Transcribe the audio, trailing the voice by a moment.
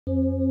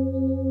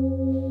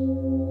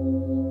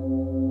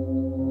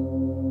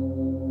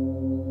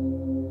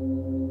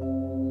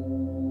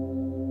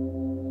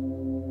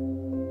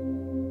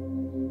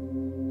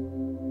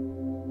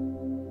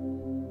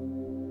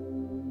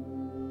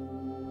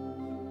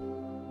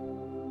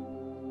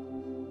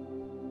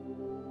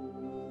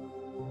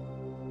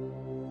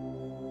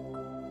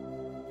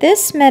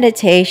This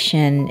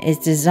meditation is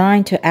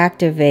designed to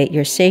activate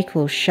your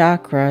sacral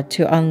chakra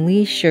to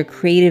unleash your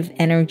creative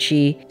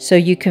energy so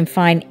you can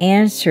find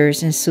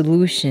answers and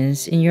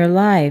solutions in your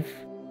life.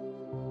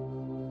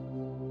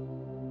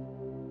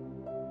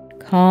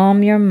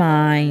 Calm your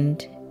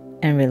mind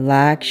and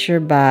relax your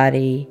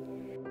body.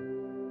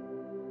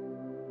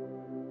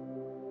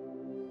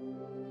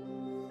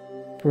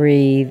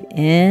 Breathe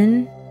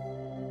in,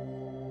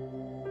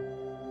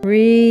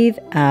 breathe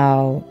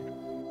out.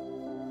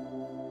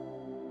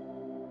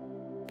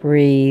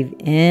 Breathe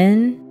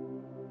in,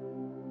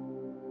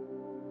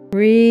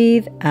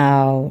 breathe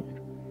out.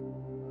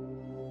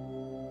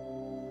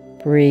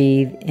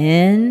 Breathe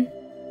in,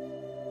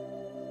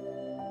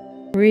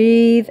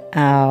 breathe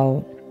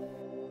out.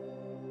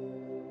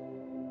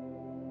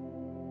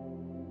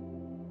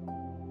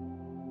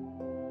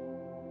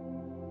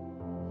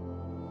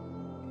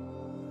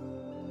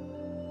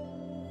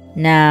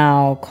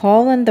 Now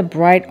call in the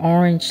bright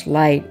orange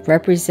light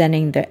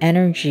representing the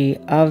energy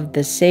of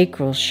the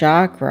sacral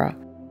chakra.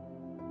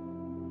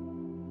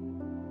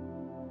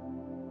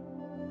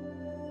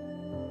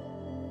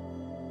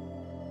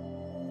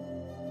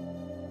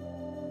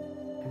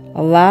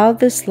 Allow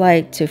this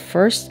light to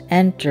first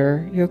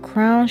enter your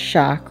crown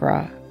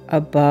chakra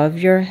above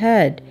your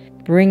head,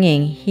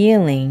 bringing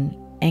healing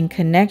and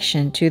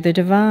connection to the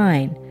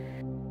divine.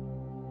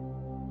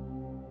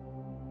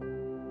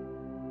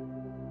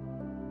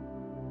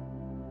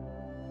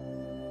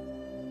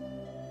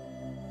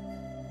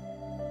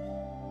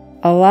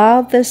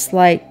 Allow this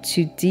light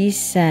to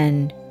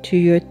descend to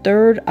your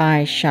third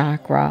eye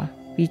chakra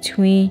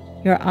between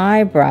your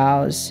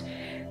eyebrows,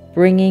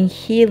 bringing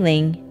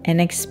healing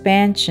and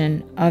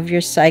expansion of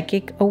your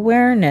psychic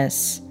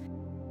awareness.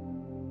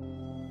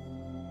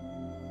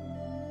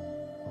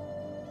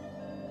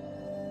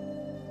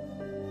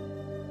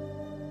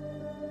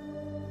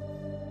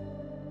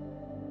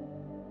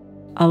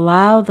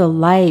 Allow the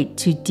light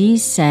to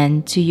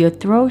descend to your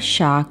throat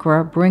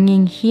chakra,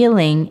 bringing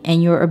healing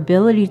and your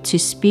ability to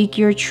speak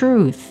your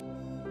truth.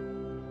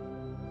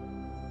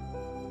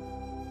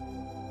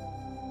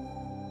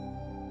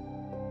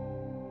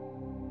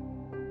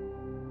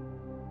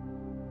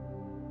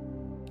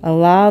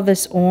 Allow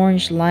this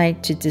orange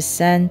light to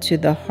descend to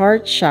the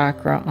heart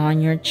chakra on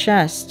your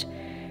chest,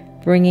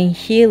 bringing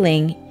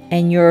healing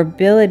and your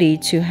ability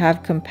to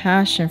have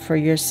compassion for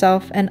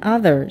yourself and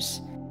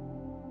others.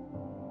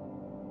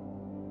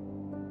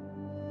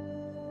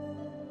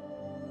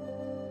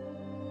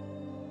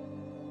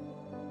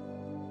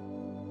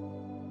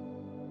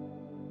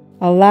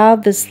 Allow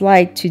this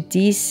light to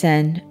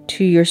descend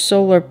to your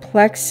solar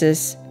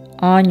plexus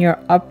on your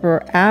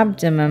upper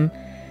abdomen,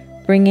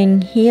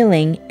 bringing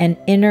healing and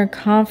inner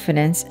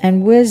confidence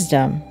and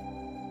wisdom.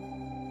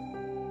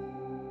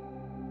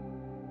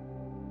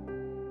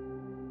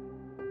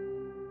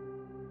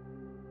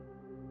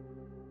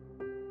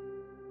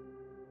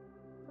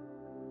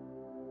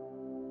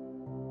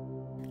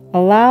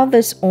 Allow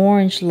this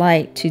orange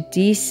light to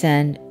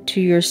descend to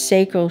your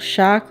sacral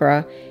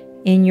chakra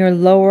in your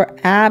lower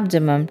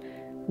abdomen,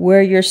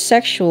 where your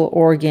sexual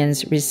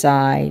organs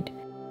reside.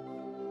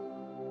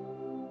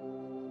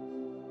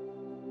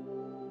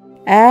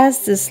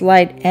 As this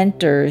light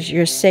enters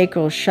your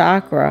sacral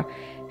chakra,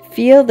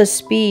 feel the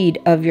speed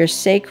of your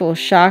sacral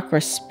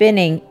chakra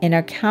spinning in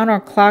a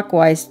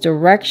counterclockwise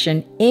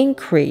direction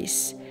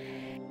increase.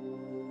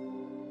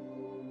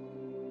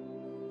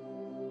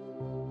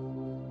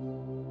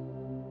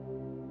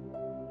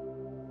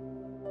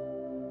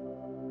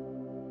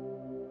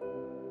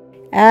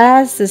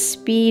 As the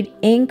speed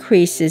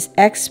increases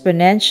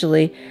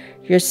exponentially,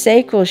 your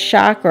sacral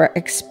chakra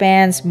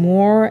expands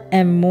more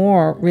and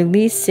more,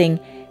 releasing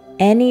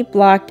any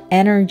blocked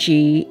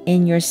energy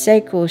in your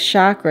sacral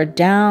chakra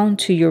down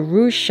to your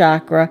root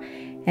chakra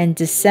and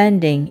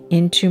descending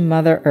into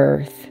Mother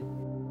Earth.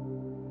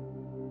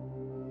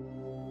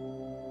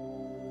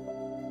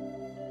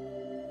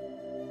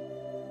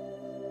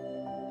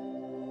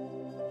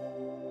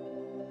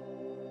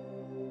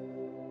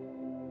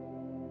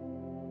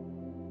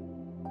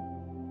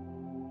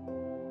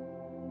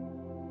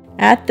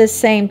 At the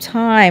same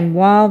time,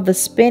 while the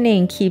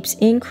spinning keeps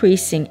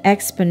increasing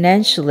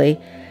exponentially,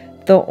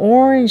 the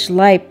orange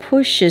light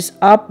pushes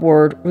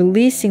upward,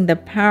 releasing the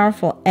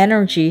powerful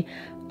energy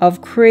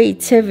of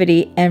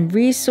creativity and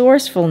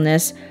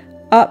resourcefulness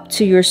up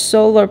to your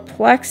solar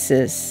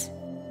plexus.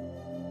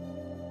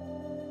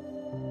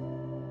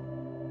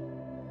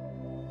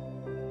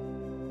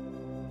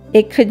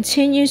 It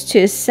continues to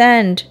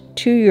ascend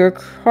to your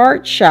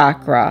heart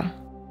chakra.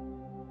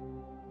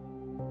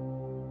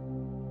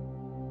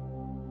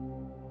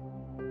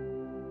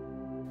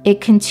 It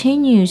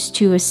continues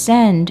to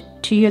ascend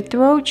to your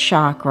throat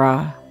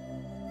chakra.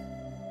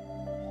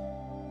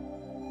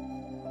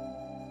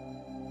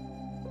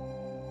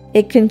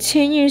 It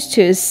continues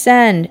to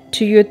ascend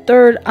to your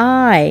third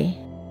eye.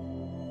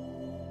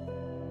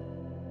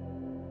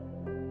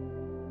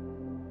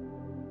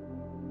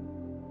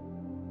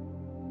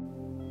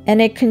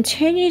 And it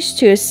continues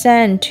to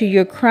ascend to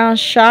your crown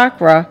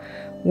chakra,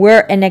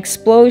 where an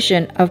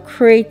explosion of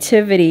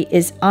creativity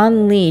is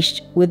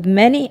unleashed with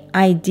many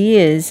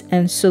ideas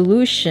and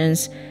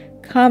solutions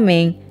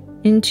coming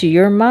into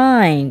your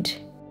mind.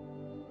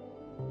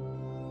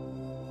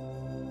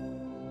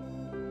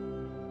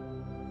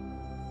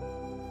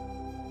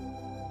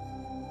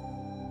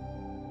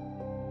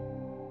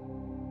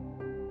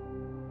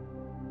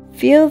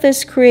 Feel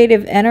this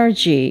creative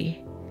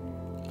energy.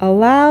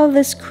 Allow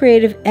this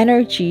creative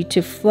energy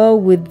to flow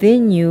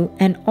within you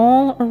and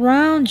all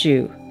around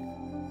you.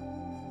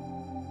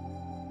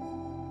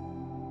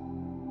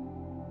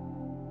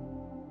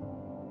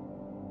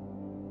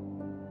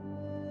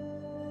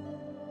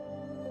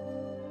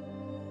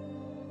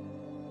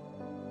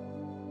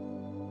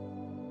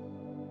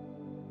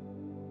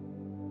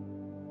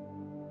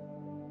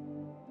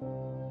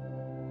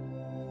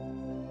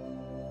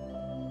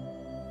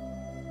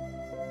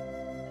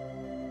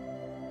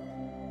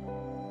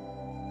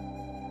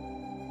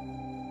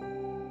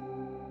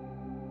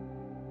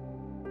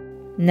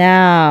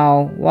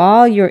 Now,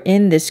 while you're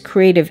in this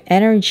creative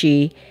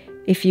energy,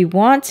 if you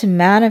want to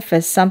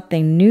manifest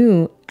something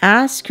new,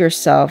 ask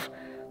yourself,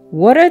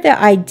 what are the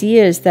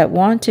ideas that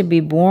want to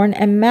be born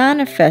and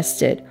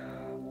manifested?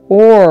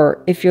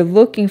 Or if you're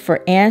looking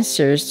for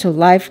answers to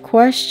life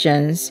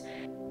questions,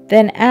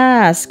 then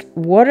ask,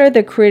 what are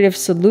the creative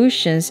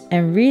solutions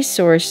and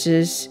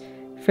resources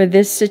for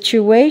this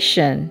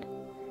situation?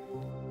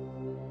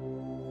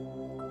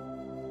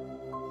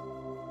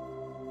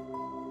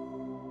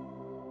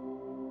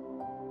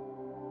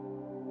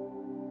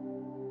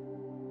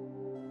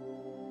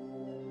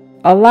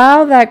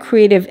 Allow that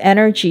creative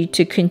energy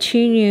to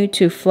continue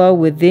to flow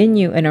within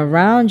you and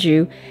around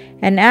you.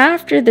 And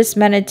after this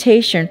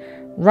meditation,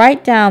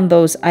 write down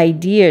those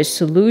ideas,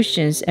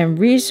 solutions, and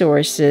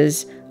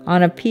resources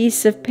on a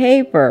piece of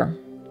paper.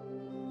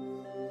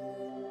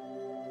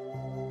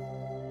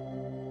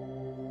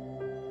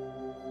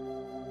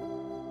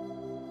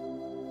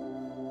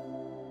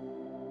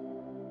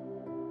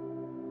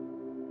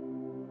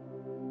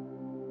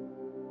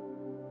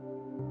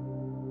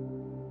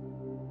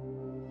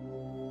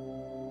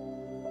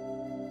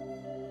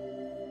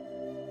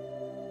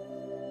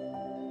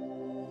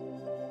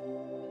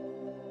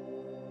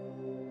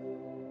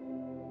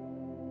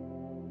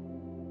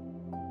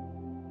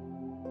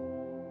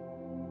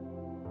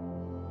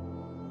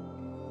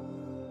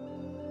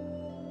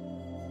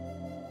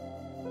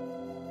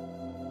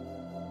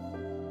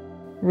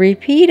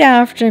 Repeat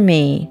after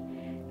me.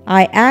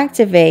 I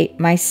activate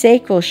my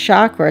sacral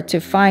chakra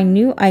to find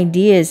new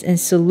ideas and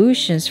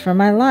solutions for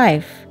my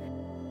life.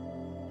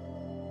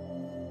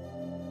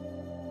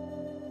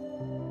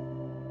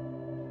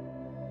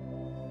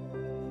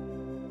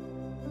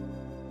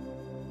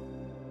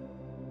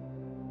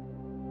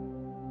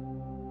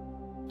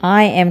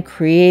 I am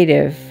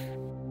creative.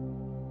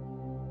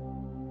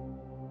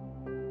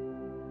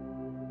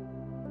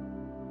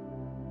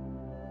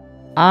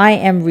 I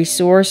am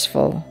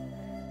resourceful.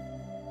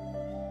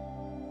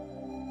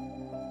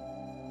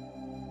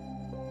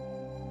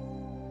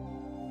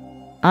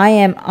 I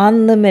am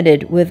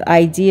unlimited with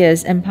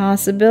ideas and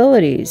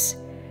possibilities.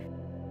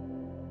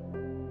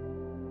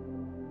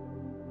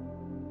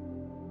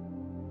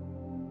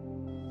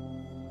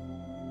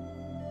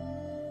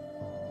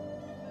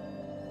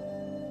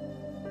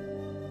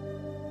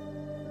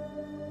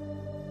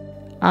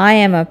 I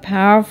am a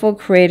powerful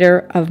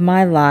creator of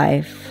my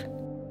life.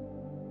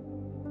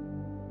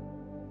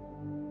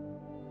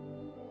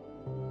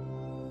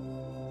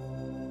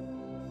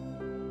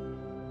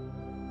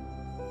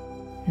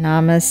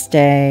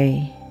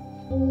 Namaste.